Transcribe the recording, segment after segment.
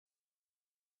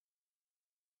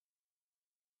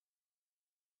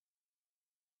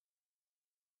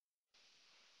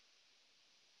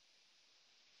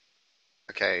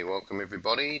Okay, welcome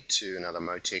everybody to another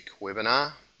Motec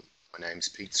webinar. My name's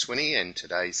Pete Swinney and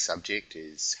today's subject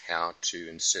is how to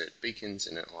insert beacons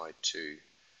in an i2.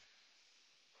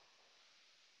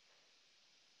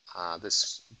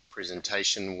 This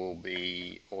presentation will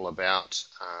be all about,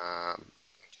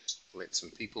 just let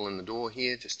some people in the door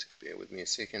here, just bear with me a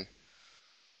second.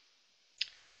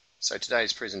 So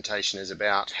today's presentation is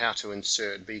about how to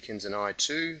insert beacons in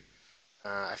i2.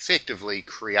 Effectively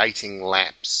creating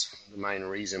laps. The main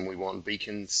reason we want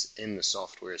beacons in the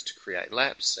software is to create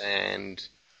laps, and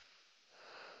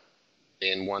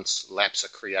then once laps are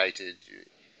created, you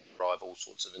derive all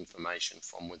sorts of information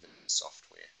from within the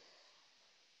software.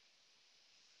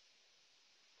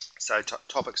 So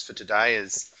topics for today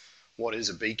is what is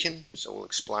a beacon, so we'll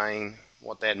explain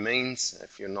what that means.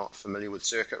 If you're not familiar with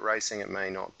circuit racing, it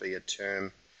may not be a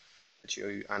term that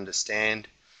you understand.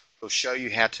 We'll show you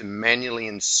how to manually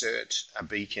insert a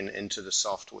beacon into the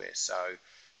software. So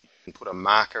you can put a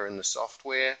marker in the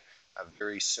software, a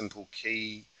very simple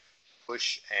key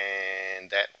push, and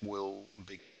that will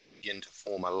begin to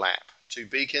form a lap. Two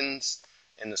beacons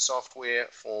in the software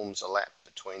forms a lap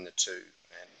between the two.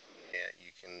 And you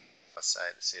can, as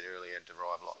I said earlier,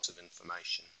 derive lots of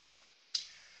information.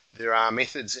 There are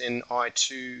methods in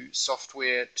i2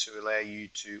 software to allow you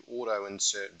to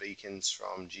auto-insert beacons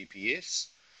from GPS.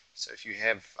 So if you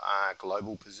have a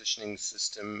global positioning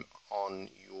system on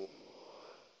your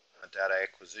data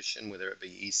acquisition, whether it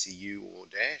be ECU or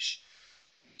DASH,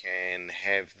 you can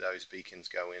have those beacons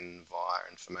go in via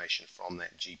information from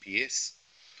that GPS.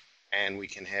 And we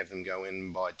can have them go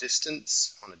in by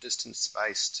distance, on a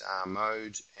distance-based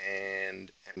mode,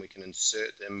 and we can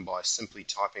insert them by simply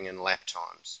typing in lap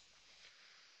times.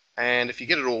 And if you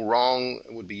get it all wrong,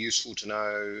 it would be useful to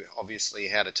know, obviously,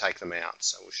 how to take them out.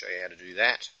 So we'll show you how to do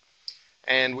that.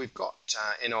 And we've got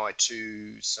in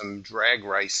i2 some drag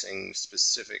racing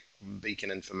specific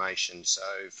beacon information. So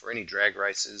for any drag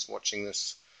racers watching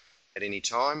this at any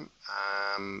time,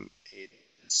 it's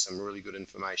some really good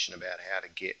information about how to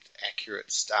get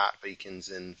accurate start beacons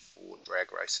in for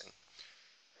drag racing.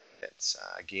 That's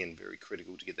again very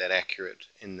critical to get that accurate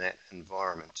in that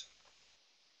environment.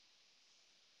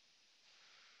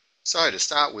 So to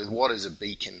start with, what is a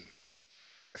beacon?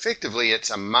 Effectively, it's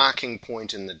a marking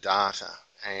point in the data,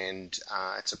 and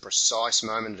it's a precise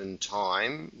moment in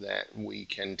time that we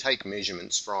can take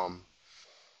measurements from.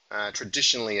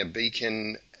 Traditionally, a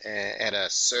beacon at a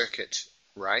circuit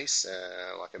race,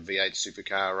 like a V8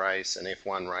 supercar race, an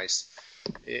F1 race,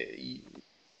 it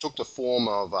took the form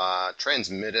of a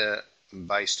transmitter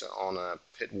based on a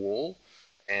pit wall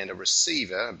and a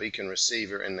receiver, a beacon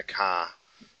receiver in the car.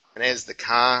 And as the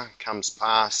car comes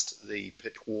past the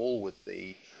pit wall with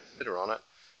the transmitter on it,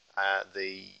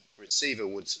 the receiver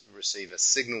would receive a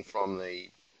signal from the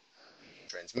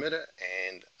transmitter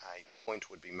and a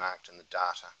point would be marked in the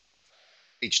data.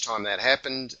 Each time that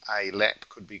happened, a lap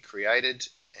could be created,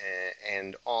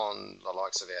 and on the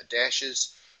likes of our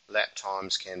dashes, lap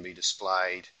times can be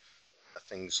displayed.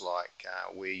 Things like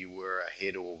where you were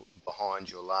ahead or behind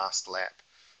your last lap.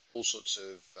 All sorts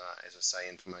of, as I say,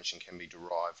 information can be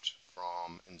derived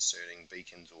from inserting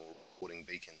beacons or recording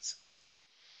beacons.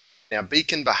 Now,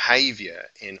 beacon behavior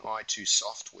in i2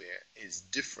 software is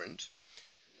different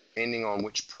depending on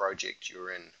which project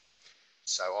you're in.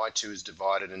 So i2 is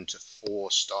divided into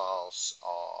 4 styles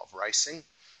of racing.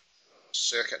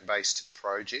 Circuit-based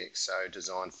projects, so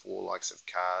designed for likes of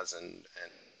cars and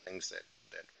things that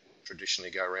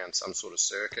traditionally go around some sort of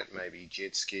circuit, maybe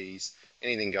jet skis,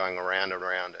 anything going around and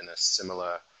around in a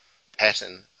similar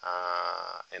pattern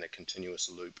in a continuous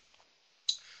loop.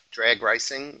 Drag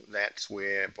racing, that's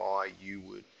whereby you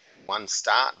would one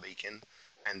start beacon,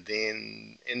 and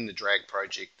then in the drag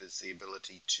project there's the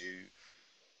ability to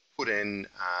put in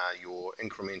your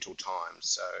incremental times.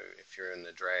 So if you're in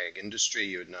the drag industry,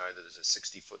 you would know that there's a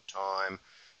 60-foot time,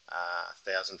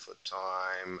 1,000-foot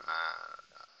time,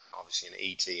 obviously an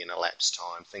ET and a lapse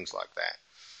time, things like that.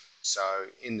 So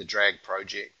in the drag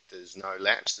project, there's no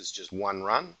lapse, there's just one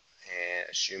run,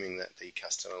 assuming that the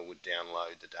customer would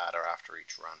download the data after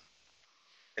each run.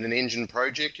 In an engine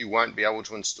project, you won't be able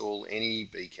to install any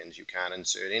beacons. You can't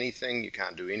insert anything, you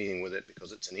can't do anything with it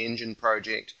because it's an engine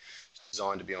project. It's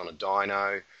designed to be on a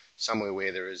dyno, somewhere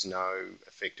where there is no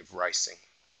effective racing.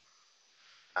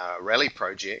 A rally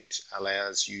project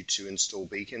allows you to install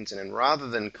beacons, and then rather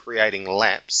than creating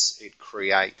laps, it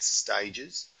creates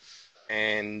stages.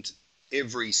 And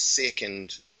every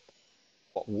second,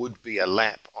 what would be a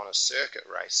lap on a circuit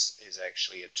race is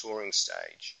actually a touring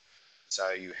stage.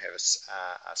 So you have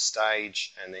a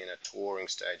stage and then a touring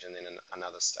stage and then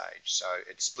another stage. So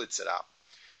it splits it up.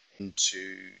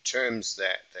 into terms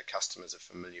that the customers are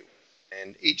familiar with.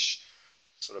 And each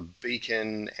sort of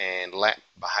beacon and lap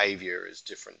behavior is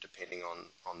different depending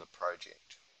on the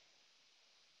project.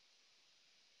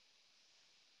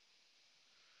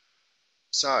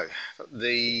 So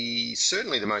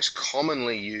certainly the most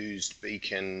commonly used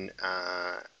beacon,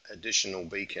 additional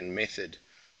beacon method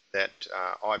that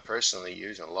I personally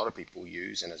use and a lot of people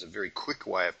use, and is a very quick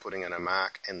way of putting in a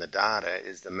mark in the data,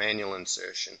 is the manual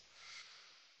insertion.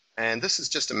 And this is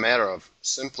just a matter of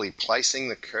simply placing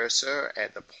the cursor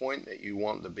at the point that you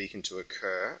want the beacon to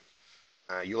occur.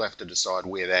 You'll have to decide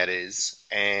where that is,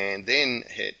 and then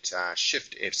hit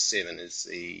Shift F7 is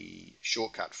the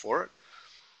shortcut for it.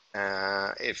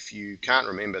 If you can't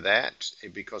remember that,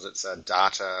 because it's a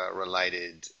data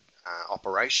related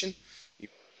operation, you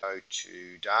go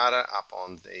to data up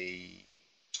on the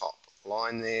top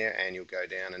line there, and you'll go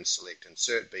down and select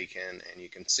insert beacon, and you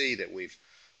can see that we've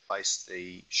placed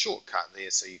the shortcut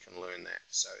there so you can learn that.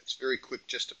 So it's very quick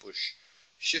just to push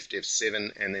Shift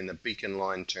F7 and then the beacon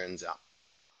line turns up.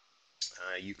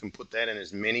 You can put that in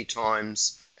as many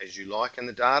times as you like in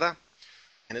the data.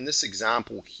 And in this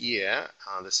example here,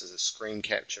 this is a screen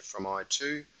capture from i2.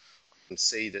 You can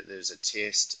see that there's a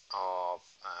test of,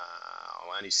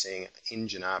 I'm only seeing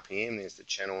engine RPM, there's the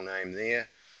channel name there.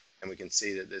 And we can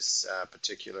see that this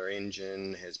particular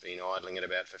engine has been idling at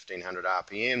about 1500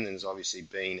 RPM. There's obviously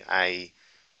been a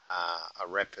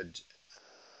rapid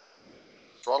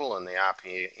throttle, and the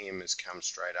RPM has come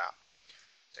straight up.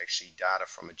 It's actually data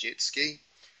from a jet ski.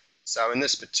 So in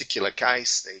this particular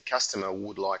case, the customer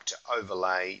would like to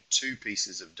overlay two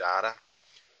pieces of data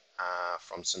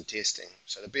from some testing.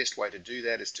 So the best way to do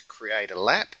that is to create a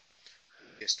lap.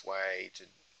 The best way to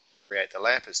create the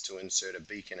lap is to insert a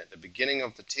beacon at the beginning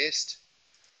of the test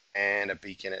and a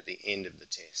beacon at the end of the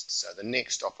test. So the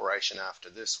next operation after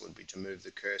this would be to move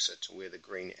the cursor to where the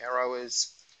green arrow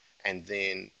is, and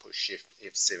then push Shift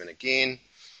F7 again,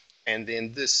 and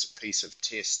then this piece of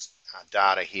test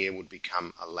data here would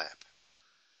become a lap.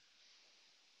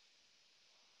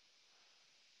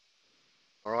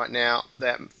 Alright, now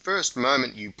that first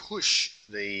moment you push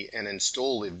and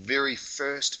install the very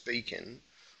first beacon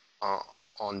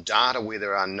on data where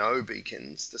there are no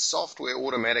beacons, the software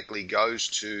automatically goes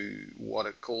to what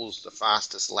it calls the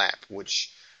fastest lap,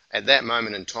 which at that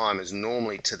moment in time is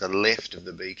normally to the left of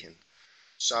the beacon.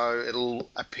 So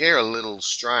it'll appear a little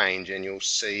strange, and you'll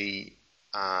see,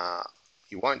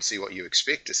 you won't see what you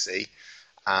expect to see,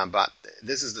 but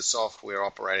this is the software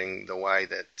operating the way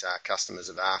that customers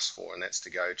have asked for, and that's to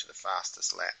go to the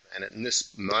fastest lap. And in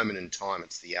this moment in time,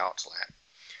 it's the out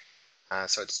lap.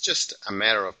 So it's just a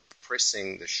matter of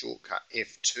pressing the shortcut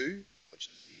F2, which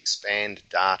is the expand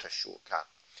data shortcut.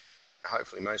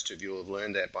 Hopefully most of you will have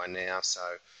learned that by now. So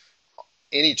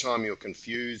anytime you're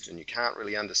confused and you can't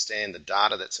really understand the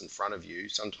data that's in front of you,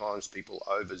 sometimes people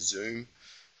over zoom.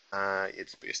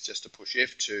 It's best just to push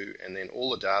F2 and then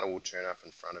all the data will turn up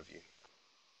in front of you.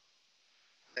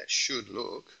 That should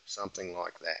look something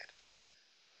like that.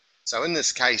 So in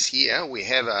this case here, we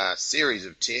have a series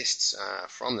of tests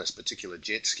from this particular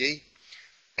jet ski,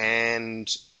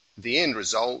 and the end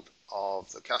result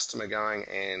of the customer going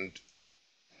and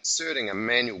inserting a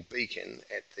manual beacon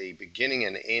at the beginning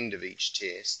and end of each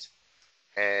test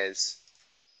has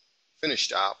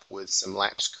finished up with some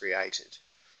laps created.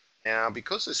 Now,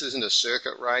 because this isn't a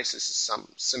circuit race, this is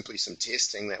simply some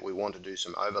testing that we want to do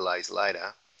some overlays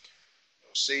later.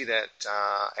 You'll see that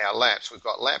our laps, we've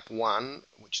got lap 1,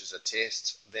 which is a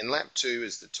test, then lap 2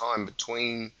 is the time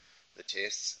between the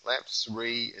tests, lap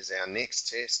 3 is our next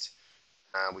test.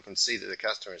 We can see that the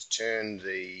customer has turned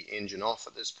the engine off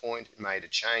at this point, made a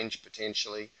change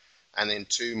potentially, and then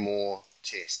 2 more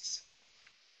tests.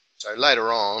 So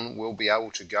later on, we'll be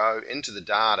able to go into the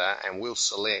data and we'll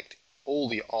select all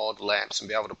the odd laps and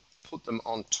be able to put them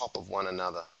on top of one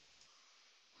another,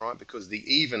 right? Because the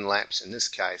even laps in this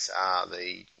case are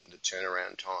the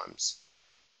turnaround times,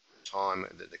 the time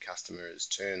that the customer has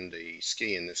turned the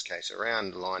ski in this case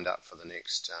around, lined up for the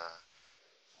next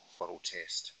throttle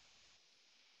test.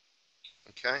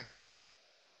 Okay.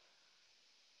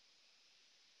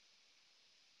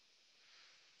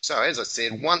 So as I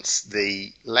said, once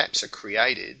the laps are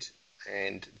created,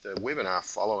 and the webinar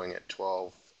following at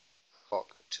 12 o'clock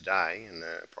today in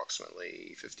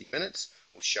approximately 50 minutes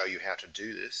will show you how to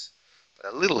do this.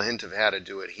 But a little hint of how to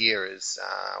do it here is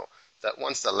that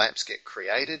once the laps get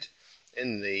created,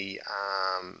 in the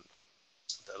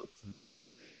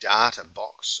data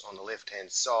box on the left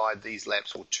hand side, these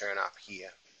laps will turn up here.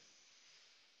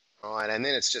 Right, and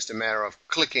then it's just a matter of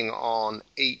clicking on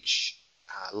each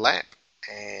lap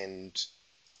and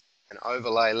an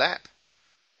overlay lap,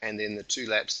 and then the two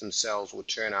laps themselves will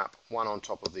turn up one on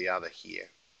top of the other here.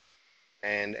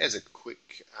 And as a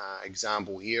quick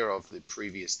example here of the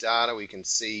previous data, we can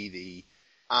see the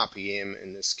RPM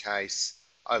in this case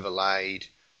overlaid,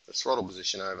 the throttle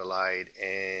position overlaid,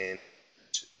 and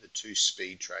the two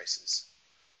speed traces.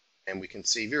 And we can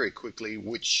see very quickly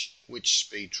which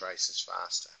speed trace is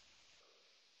faster.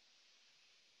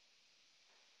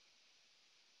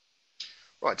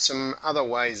 Right, some other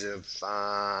ways of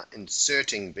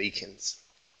inserting beacons.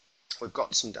 We've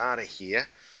got some data here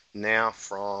now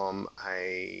from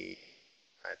a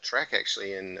track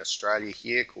actually in Australia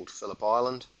here called Phillip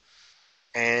Island,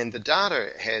 and the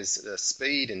data has the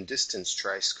speed and distance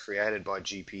trace created by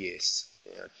GPS.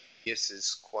 GPS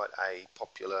is quite a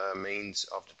popular means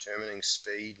of determining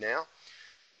speed now.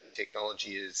 The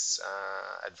technology is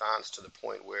advanced to the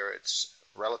point where it's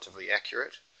relatively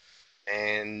accurate,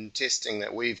 and testing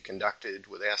that we've conducted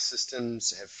with our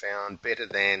systems have found better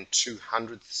than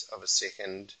 0.02 of a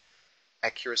second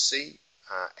accuracy,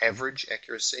 average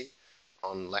accuracy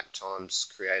on lap times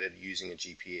created using a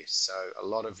GPS. So a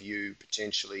lot of you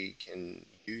potentially can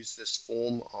use this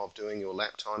form of doing your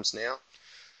lap times now,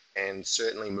 and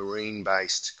certainly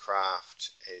marine-based craft,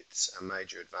 it's a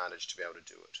major advantage to be able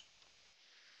to do it.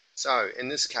 So in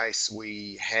this case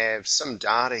we have some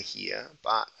data here,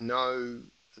 but no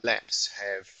laps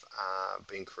have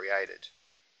been created.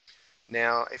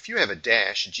 Now, if you have a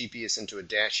dash, a GPS into a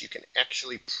dash, you can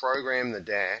actually program the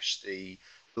dash, the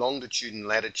longitude and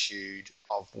latitude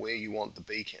of where you want the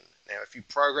beacon. Now, if you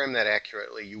program that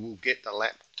accurately, you will get the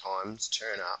lap times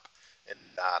turn up in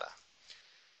the data.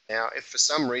 Now, if for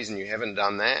some reason you haven't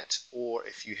done that, or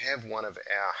if you have one of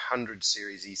our 100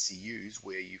 series ECUs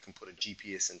where you can put a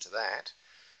GPS into that,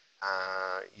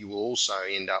 you will also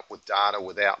end up with data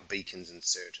without beacons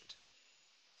inserted.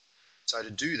 So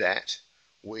to do that,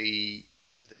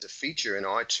 there's a feature in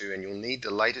i2, and you'll need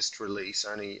the latest release,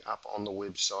 only up on the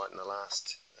website in the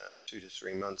last 2 to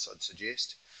 3 months, I'd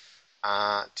suggest,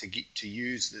 to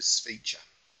use this feature.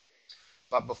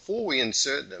 But before we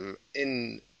insert them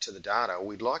into the data,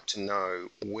 we'd like to know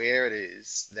where it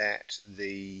is that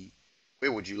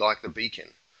where would you like the beacon?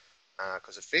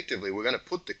 Because effectively we're going to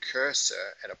put the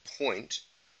cursor at a point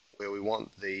where we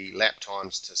want the lap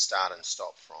times to start and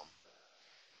stop from.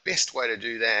 Best way to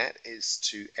do that is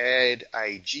to add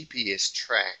a GPS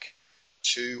track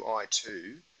to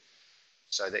i2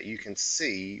 so that you can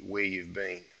see where you've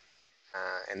been.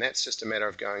 And that's just a matter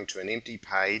of going to an empty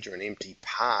page or an empty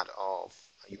part of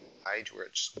your page where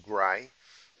it's grey,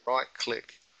 right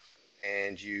click,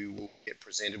 and you will get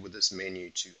presented with this menu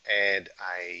to add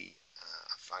a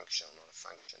function,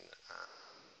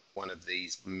 one of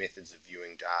these methods of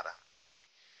viewing data.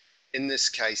 In this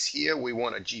case here, we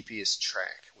want a GPS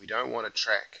track. We don't want a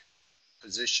track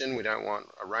position, we don't want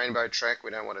a rainbow track,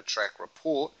 we don't want a track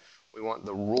report, we want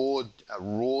a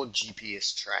raw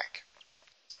GPS track.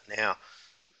 Now,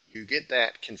 you get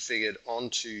that configured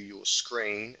onto your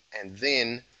screen, and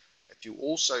then if you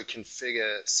also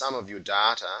configure some of your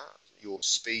data, your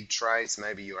speed trace,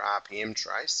 maybe your RPM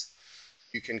trace,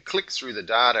 you can click through the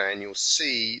data and you'll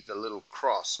see the little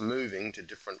cross moving to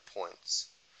different points.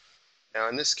 Now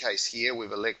in this case here,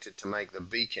 we've elected to make the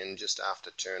beacon just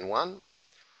after turn 1.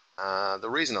 The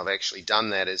reason I've actually done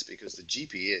that is because the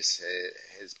GPS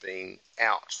has been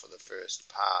out for the first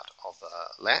part of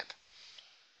the lap,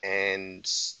 and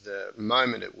the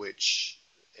moment at which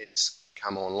it's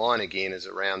come online again is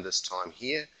around this time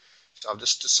here. So I've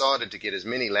just decided to get as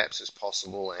many laps as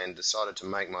possible and decided to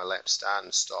make my lap start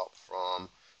and stop from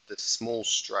the small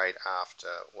straight after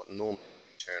what normally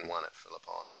would be turn 1 at Phillip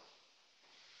Island.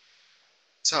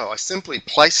 So I simply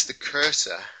place the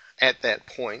cursor at that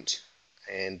point,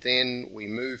 and then we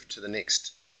move to the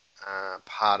next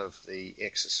part of the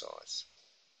exercise.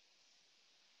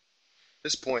 At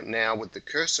this point now, with the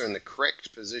cursor in the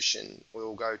correct position,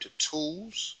 we'll go to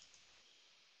Tools,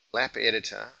 Lap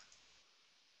Editor,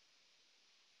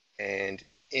 and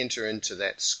enter into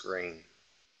that screen.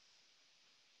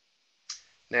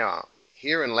 Now,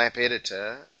 here in Lap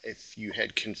Editor, if you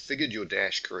had configured your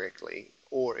dash correctly,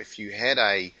 or if you had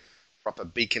a proper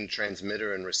beacon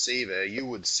transmitter and receiver, you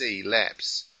would see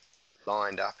laps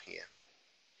lined up here.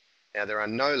 Now there are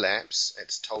no laps,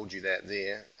 it's told you that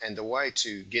there, and the way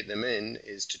to get them in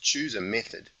is to choose a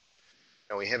method.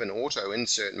 Now we have an auto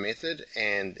insert method,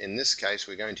 and in this case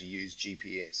we're going to use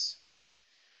GPS.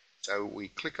 So we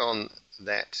click on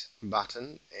that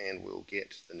button and we'll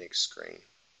get the next screen.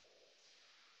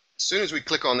 As soon as we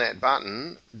click on that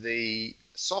button, the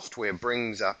software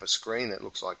brings up a screen that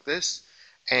looks like this,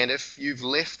 and if you've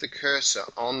left the cursor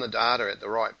on the data at the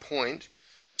right point,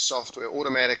 the software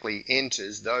automatically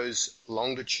enters those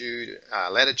latitude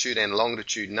and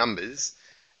longitude numbers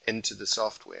into the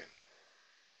software.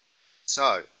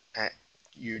 So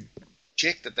you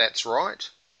check that that's right,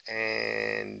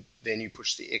 and then you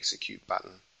push the execute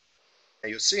button. Now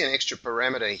you'll see an extra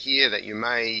parameter here that you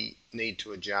may need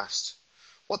to adjust.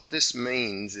 What this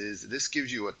means is this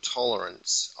gives you a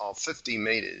tolerance of 50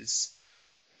 meters.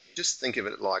 Just think of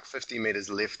it like 50 meters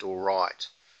left or right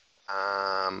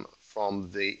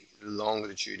from the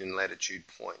longitude and latitude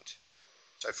point.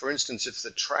 So for instance, if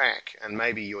the track, and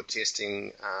maybe you're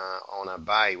testing on a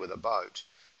bay with a boat,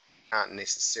 you can't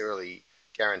necessarily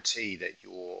guarantee that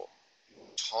your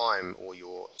time or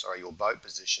your boat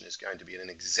position is going to be in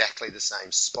exactly the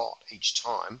same spot each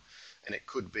time, and it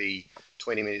could be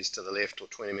 20 meters to the left or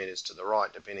 20 meters to the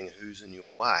right depending on who's in your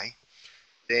way,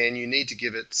 then you need to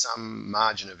give it some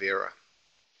margin of error.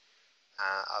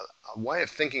 A way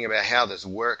of thinking about how this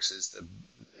works is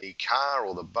the car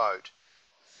or the boat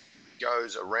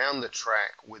goes around the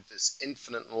track with this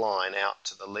infinite line out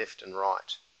to the left and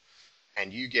right,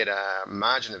 and you get a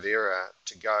margin of error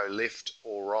to go left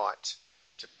or right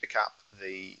to pick up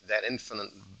that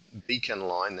infinite beacon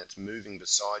line that's moving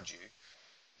beside you,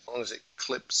 as long as it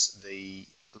clips the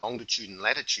longitude and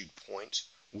latitude point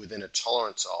within a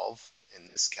tolerance of, in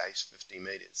this case, 50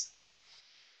 meters.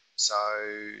 So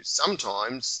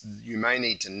sometimes you may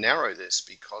need to narrow this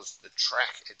because the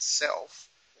track itself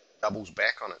doubles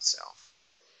back on itself.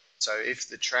 So if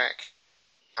the track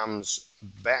comes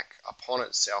back upon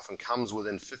itself and comes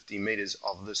within 50 meters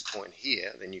of this point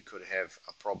here, then you could have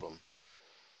a problem.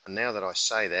 And now that I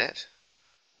say that,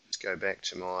 let's go back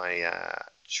to my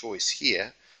choice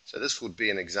here. So this would be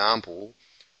an example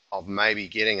of maybe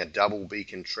getting a double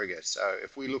beacon trigger. So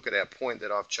if we look at our point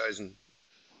that I've chosen,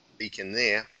 beacon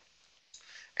there,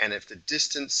 and if the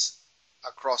distance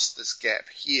across this gap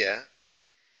here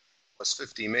was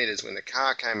 50 meters, when the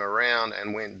car came around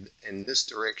and went in this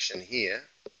direction here,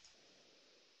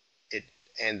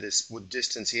 and this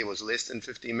distance here was less than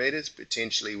 50 meters,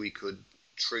 potentially we could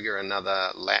trigger another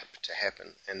lap to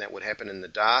happen, and that would happen in the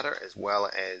data as well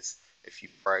as if you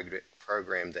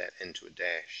programmed that into a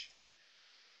dash.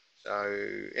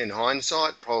 So in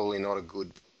hindsight, probably not a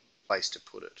good place to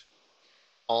put it.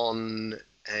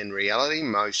 In reality,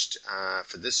 most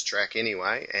for this track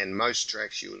anyway, and most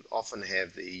tracks, you would often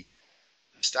have the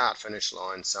start-finish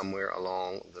line somewhere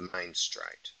along the main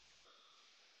straight.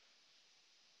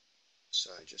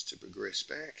 So just to progress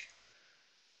back.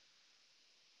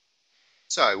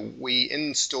 So we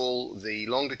install the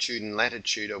longitude and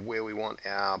latitude of where we want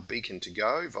our beacon to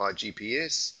go via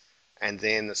GPS, and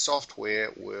then the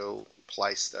software will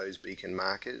place those beacon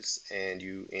markers and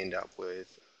you end up with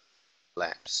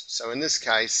laps. So in this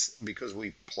case, because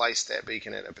we placed that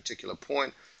beacon at a particular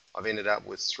point, I've ended up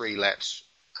with 3 laps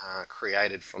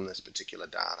created from this particular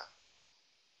data.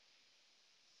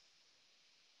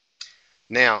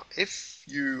 Now, if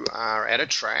you are at a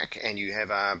track and you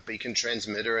have a beacon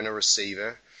transmitter and a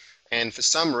receiver, and for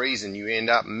some reason you end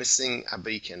up missing a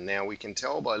beacon, now we can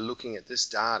tell by looking at this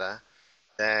data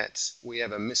that we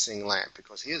have a missing lap,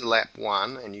 because here's lap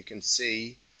 1 and you can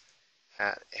see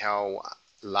how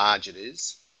large it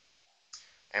is,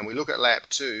 and we look at lap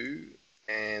 2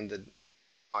 and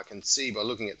I can see by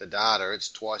looking at the data it's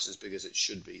twice as big as it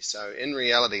should be. So in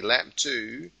reality, lap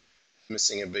 2 is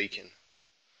missing a beacon.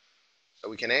 So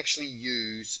we can actually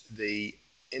use the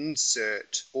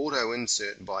auto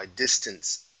insert by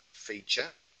distance feature,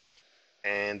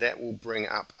 and that will bring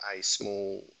up a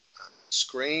small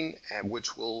screen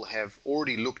which will have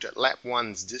already looked at lap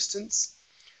 1's distance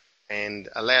and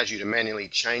allows you to manually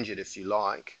change it if you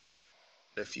like.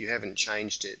 But if you haven't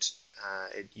changed it,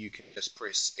 you can just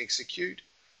press execute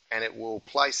and it will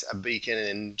place a beacon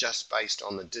in just based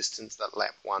on the distance that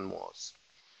lap 1 was.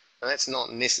 Now that's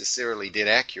not necessarily dead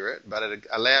accurate, but it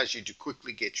allows you to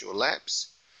quickly get your laps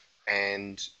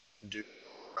and do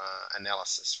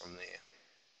analysis from there.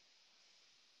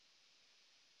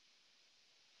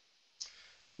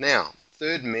 Now,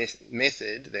 third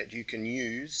method that you can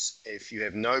use if you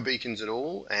have no beacons at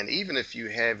all, and even if you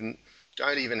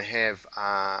don't even have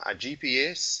a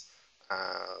GPS,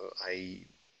 a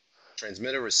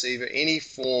transmitter, receiver, any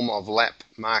form of lap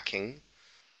marking,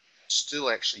 still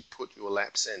actually put your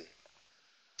laps in.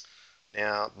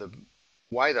 Now, the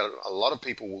way that a lot of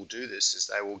people will do this is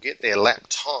they will get their lap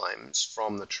times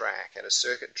from the track at a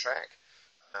circuit track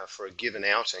for a given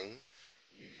outing.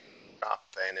 You can look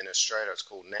up, and in Australia it's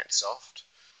called NatSoft.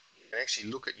 You can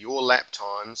actually look at your lap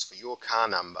times for your car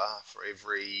number for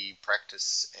every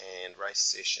practice and race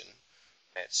session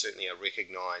at certainly a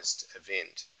recognised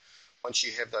event. Once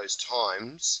you have those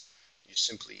times, you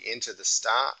simply enter the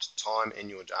start time in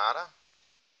your data.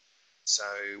 So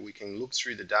we can look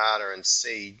through the data and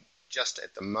see just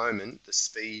at the moment the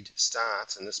speed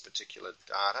starts in this particular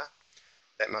data.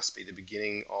 That must be the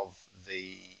beginning of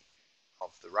the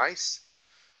race.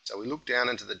 So we look down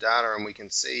into the data and we can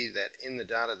see that in the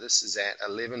data this is at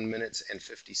 11 minutes and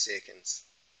 50 seconds.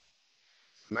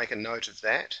 Make a note of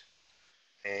that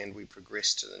and we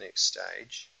progress to the next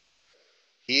stage.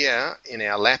 Here in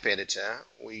our lap editor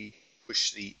we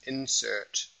push the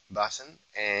insert button,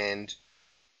 and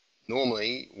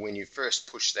normally when you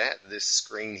first push that, this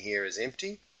screen here is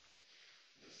empty.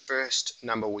 The first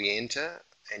number we enter,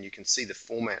 and you can see the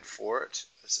format for it,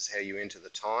 this is how you enter the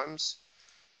times.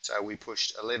 So we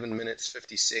pushed 11 minutes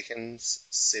 50 seconds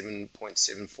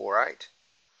 7.748,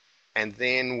 and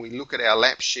then we look at our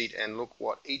lap sheet and look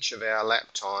what each of our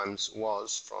lap times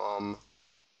was from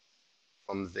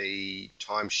the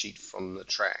timesheet from the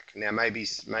track. Now maybe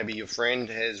your friend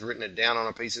has written it down on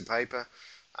a piece of paper.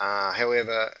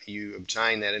 However you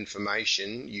obtain that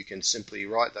information, you can simply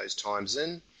write those times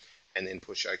in and then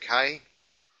push OK,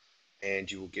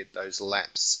 and you will get those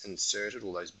laps inserted,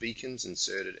 or those beacons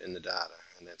inserted in the data,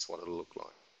 and that's what it'll look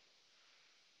like.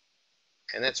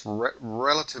 And that's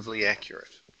relatively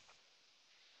accurate.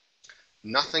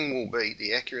 Nothing will beat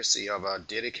the accuracy of a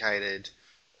dedicated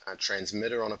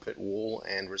transmitter on a pit wall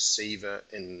and receiver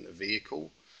in a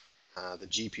vehicle. The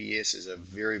GPS is a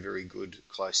very, very good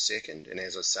close second, and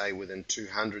as I say, within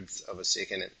 200ths of a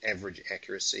second at average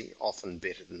accuracy, often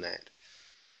better than that.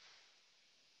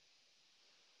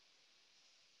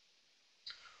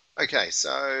 Okay,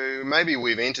 so maybe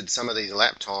we've entered some of these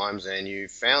lap times and you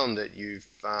found that you've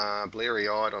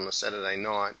bleary-eyed on a Saturday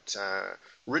night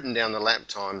written down the lap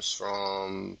times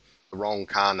from the wrong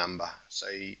car number. So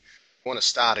you want to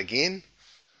start again.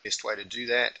 The best way to do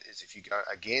that is if you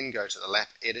go to the lap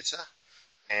editor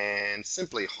and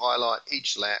simply highlight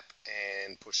each lap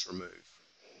and push remove.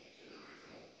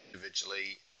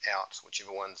 Individually out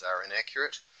whichever ones are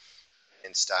inaccurate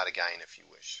and start again if you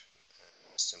wish.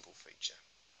 A simple feature.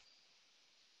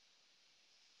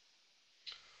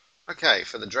 Okay,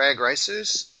 for the drag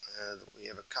racers, we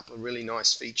have a couple of really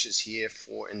nice features here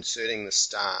for inserting the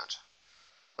start.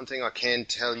 One thing I can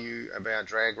tell you about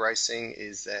drag racing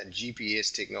is that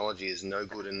GPS technology is no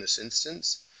good in this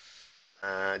instance.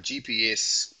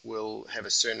 GPS will have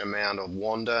a certain amount of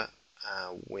wander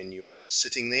when you're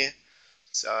sitting there.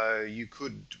 So you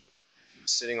could,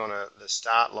 sitting on the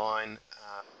start line,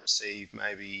 receive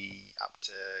maybe up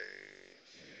to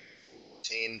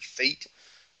 10 feet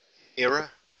error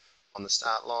on the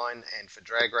start line, and for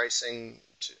drag racing,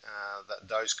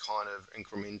 those kind of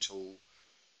incremental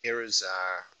errors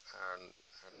are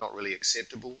not really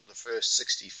acceptable. The first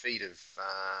 60 feet of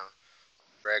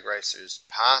drag racers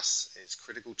pass is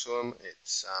critical to them.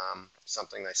 It's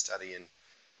something they study in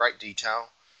great detail.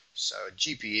 So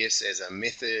GPS as a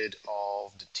method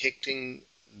of detecting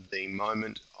the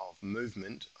moment of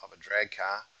movement of a drag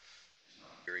car is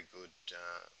a very good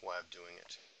way of doing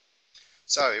it.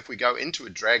 So if we go into a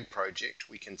drag project,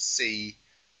 we can see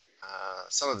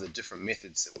some of the different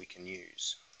methods that we can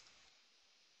use.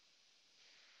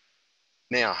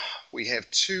 Now, we have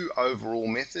two overall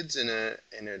methods in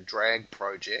a drag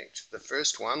project. The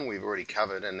first one we've already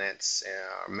covered, and that's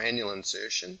our manual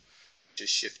insertion, which is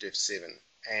Shift F7.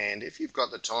 And if you've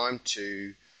got the time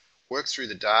to work through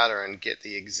the data and get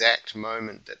the exact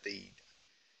moment that the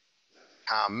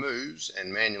car moves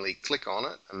and manually click on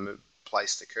it and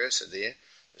place the cursor there,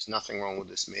 there's nothing wrong with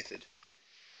this method.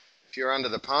 If you're under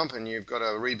the pump and you've got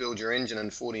to rebuild your engine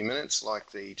in 40 minutes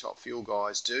like the Top Fuel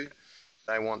guys do,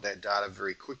 they want that data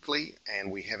very quickly,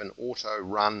 and we have an auto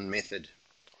run method,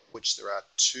 which there are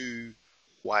two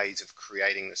ways of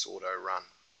creating this auto run.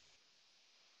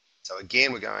 So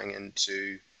again, we're going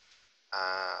into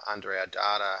under our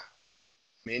data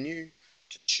menu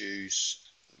to choose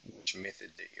which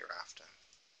method that you're after.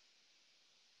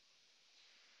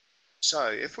 So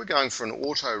if we're going for an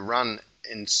auto run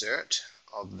insert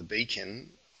of the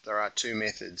beacon, there are two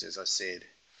methods, as I said.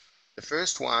 The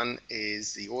first one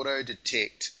is the auto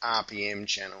detect RPM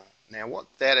channel. Now what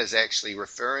that is actually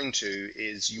referring to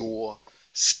is your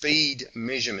speed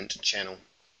measurement channel.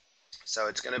 So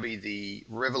it's going to be the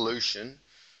revolution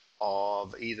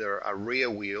of either a rear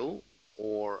wheel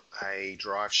or a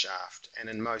drive shaft, and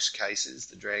in most cases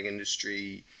the drag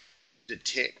industry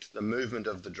detect the movement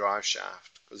of the drive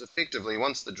shaft, because effectively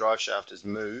once the drive shaft is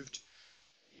moved,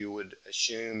 you would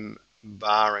assume,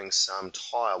 barring some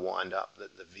tyre wind up,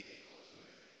 that the vehicle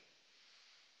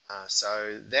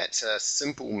so that's a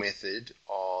simple method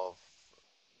of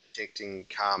detecting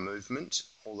car movement,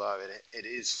 although it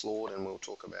is flawed, and we'll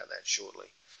talk about that shortly.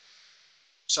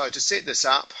 So to set this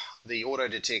up, the auto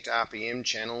detect RPM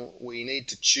channel, we need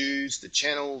to choose the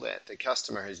channel that the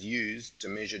customer has used to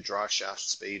measure drive shaft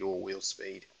speed or wheel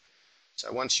speed. So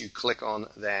once you click on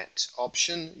that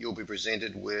option, you'll be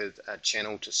presented with a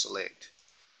channel to select.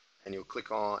 And you'll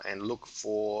click on and look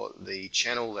for the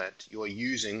channel that you're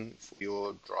using for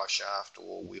your drive shaft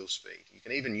or wheel speed. You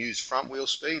can even use front wheel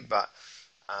speed, but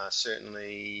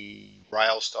certainly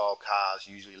rail style cars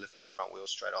usually lift the front wheel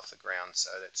straight off the ground, so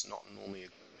that's not normally a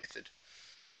good method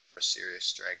for a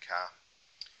serious drag car.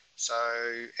 So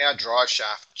our drive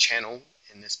shaft channel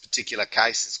in this particular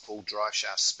case is called drive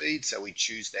shaft speed, so we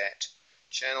choose that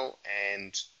channel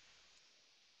and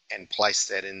place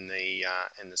that in the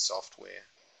software.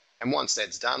 And once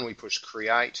that's done, we push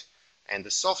create, and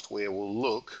the software will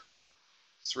look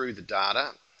through the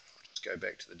data. Let's go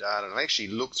back to the data and actually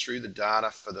look through the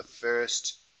data for the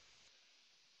first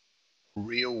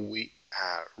real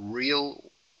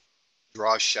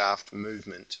drive shaft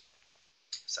movement.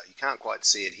 So you can't quite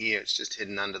see it here, it's just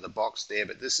hidden under the box there,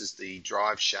 but this is the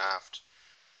drive shaft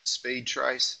speed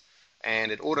trace,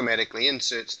 and it automatically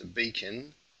inserts the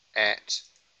beacon at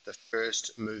the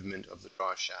first movement of the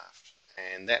drive shaft.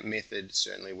 And that method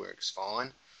certainly works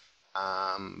fine,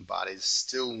 but is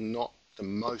still not the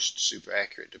most super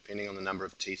accurate depending on the number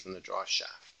of teeth in the drive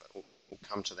shaft, but we'll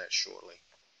come to that shortly.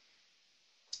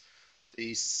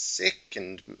 The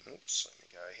second, let me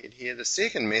go ahead here. The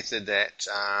second method that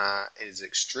is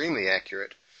extremely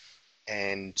accurate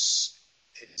and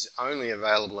is only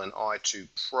available in i2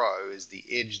 Pro is the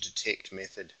edge detect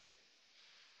method.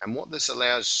 And what this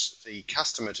allows the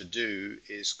customer to do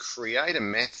is create a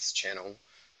maths channel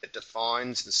that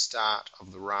defines the start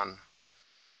of the run.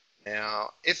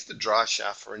 Now, if the drive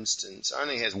shaft, for instance,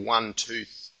 only has one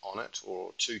tooth on it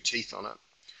or two teeth on it,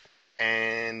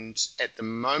 and at the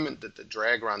moment that the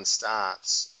drag run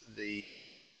starts, the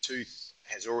tooth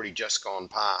has already just gone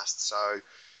past, so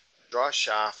the drive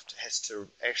shaft has to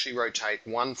actually rotate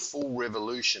one full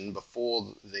revolution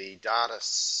before the data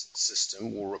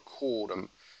system will record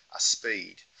a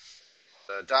speed.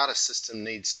 The data system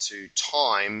needs to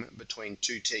time between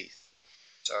two teeth.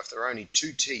 So if there are only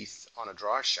two teeth on a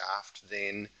drive shaft,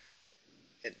 then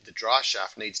the drive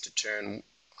shaft needs to turn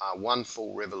one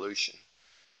full revolution.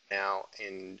 Now,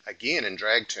 in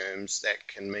drag terms, that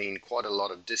can mean quite a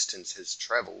lot of distance has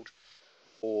travelled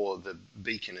before the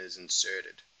beacon is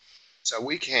inserted. So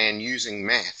we can, using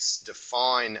maths,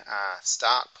 define a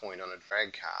start point on a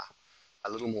drag car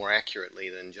a little more accurately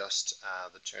than just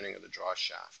the turning of the drive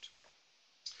shaft.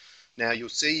 Now you'll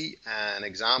see an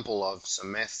example of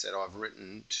some maths that I've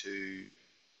written to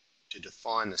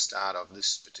define the start of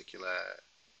this particular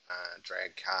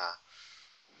drag car.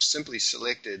 I've simply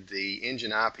selected the engine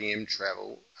RPM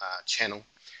travel channel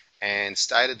and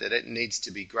stated that it needs to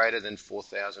be greater than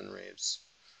 4,000 revs.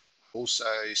 Also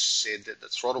said that the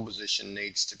throttle position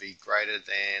needs to be greater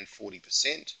than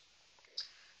 40%,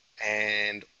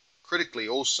 and critically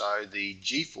also the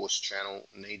G-force channel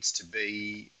needs to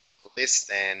be less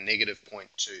than -0.2,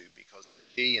 because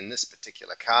the G in this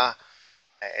particular car,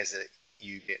 as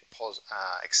you get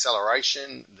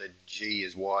acceleration, the G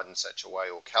is wired in such a way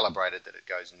or calibrated that it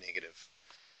goes negative,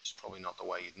 which is probably not the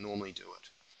way you'd normally do it.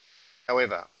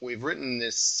 However, we've written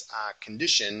this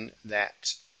condition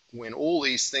that when all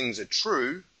these things are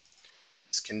true,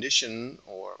 this condition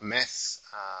or maths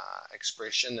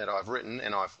expression that I've written,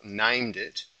 and I've named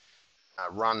it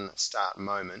run start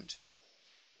moment,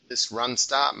 this run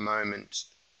start moment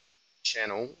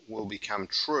channel will become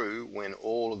true when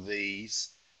all of these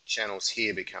channels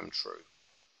here become true.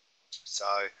 So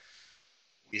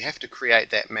we have to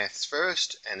create that maths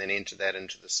first and then enter that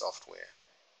into the software.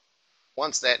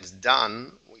 Once that's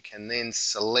done, we can then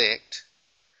select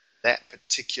that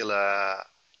particular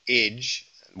edge,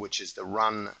 which is the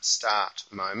run start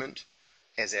moment,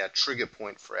 as our trigger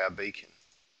point for our beacon.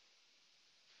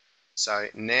 So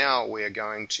now we're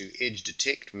going to edge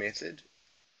detect method.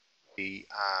 We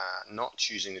are not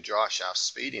choosing the drive shaft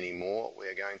speed anymore.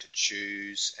 We're going to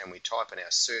choose, and we type in our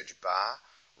search bar,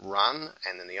 run,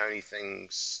 and then the only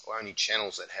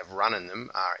channels that have run in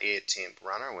them are air temp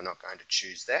runner. We're not going to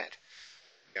choose that.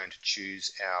 We're going to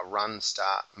choose our run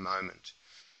start moment.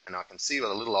 And I can see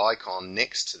with a little icon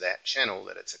next to that channel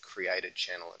that it's a created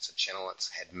channel. It's a channel that's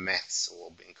had maths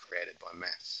or been created by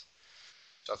maths.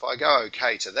 So if I go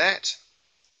OK to that,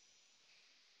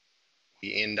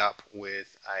 we end up with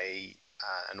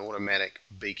an automatic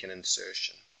beacon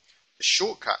insertion. The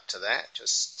shortcut to that,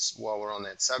 just while we're on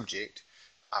that subject,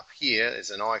 up here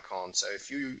is an icon. So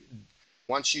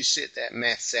once you set that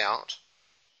maths out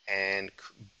and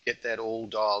get that all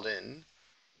dialed in,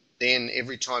 Then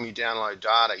every time you download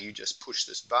data, you just push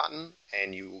this button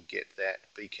and you will get that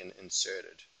beacon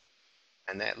inserted.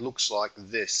 And that looks like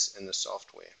this in the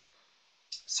software.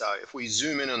 So if we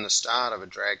zoom in on the start of a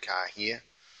drag car here,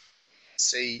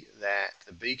 see that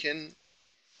the beacon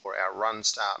for our run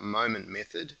start moment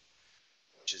method,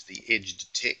 which is the edge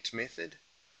detect method,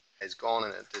 has gone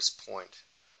in at this point.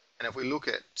 And if we look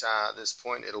at this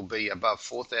point, it'll be above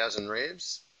 4,000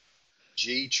 revs.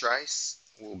 G trace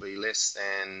will be less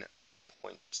than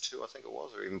 0.2, I think it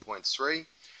was, or even 0.3.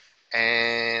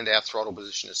 And our throttle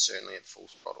position is certainly at full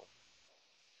throttle.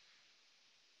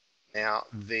 Now,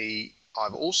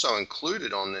 I've also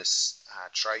included on this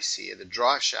trace here the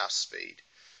drive shaft speed.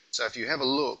 So if you have a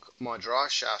look, my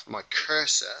drive shaft, my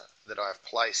cursor that I've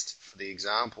placed for the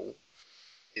example,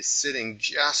 is sitting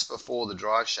just before the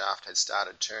drive shaft had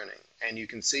started turning. And you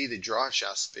can see the drive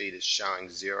shaft speed is showing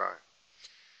 0.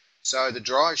 So the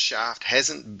drive shaft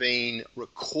hasn't been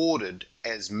recorded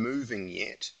as moving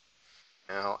yet.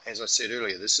 Now, as I said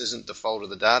earlier, this isn't the fault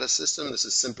of the data system. This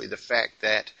is simply the fact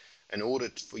that in order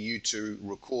for you to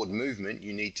record movement,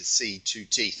 you need to see 2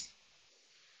 teeth.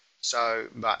 So,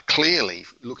 but clearly,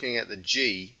 looking at the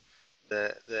G,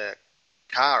 the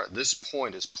car at this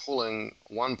point is pulling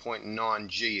 1.9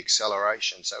 G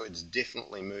acceleration, so it's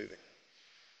definitely moving.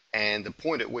 And the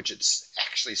point at which it's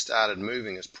actually started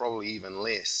moving is probably even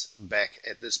less back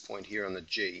at this point here on the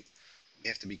G. You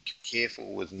have to be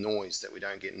careful with noise that we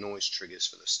don't get noise triggers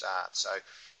for the start. So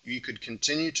you could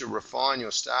continue to refine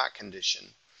your start condition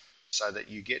so that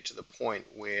you get to the point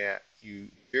where you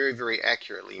very, very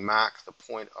accurately mark the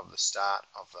point of the start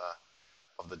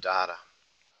of the data.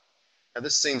 Now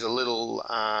this seems a little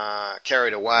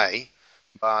carried away,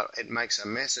 but it makes a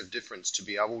massive difference to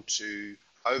be able to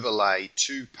overlay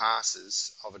 2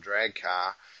 passes of a drag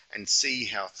car and see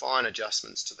how fine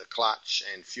adjustments to the clutch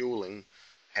and fueling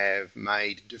have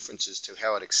made differences to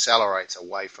how it accelerates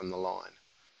away from the line.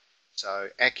 So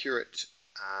accurate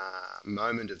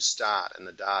moment of start in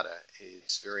the data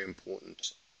is very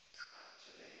important.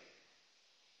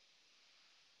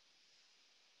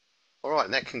 Alright,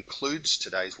 and that concludes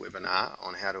today's webinar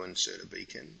on how to insert a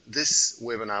beacon. This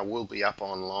webinar will be up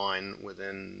online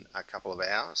within a couple of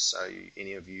hours, so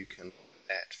any of you can look at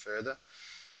that further.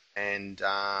 And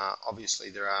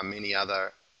obviously there are many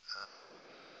other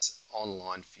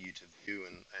online for you to view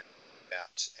and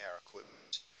about our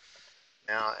equipment.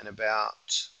 Now, in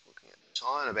about, looking at the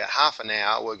time, in about half an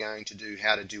hour, we're going to do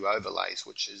how to do overlays,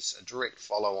 which is a direct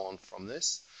follow-on from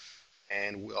this.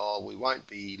 And while we won't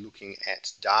be looking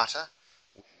at data,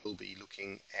 we'll be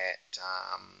looking at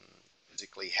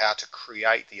physically how to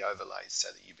create the overlays so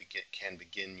that you can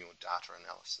begin your data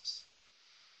analysis.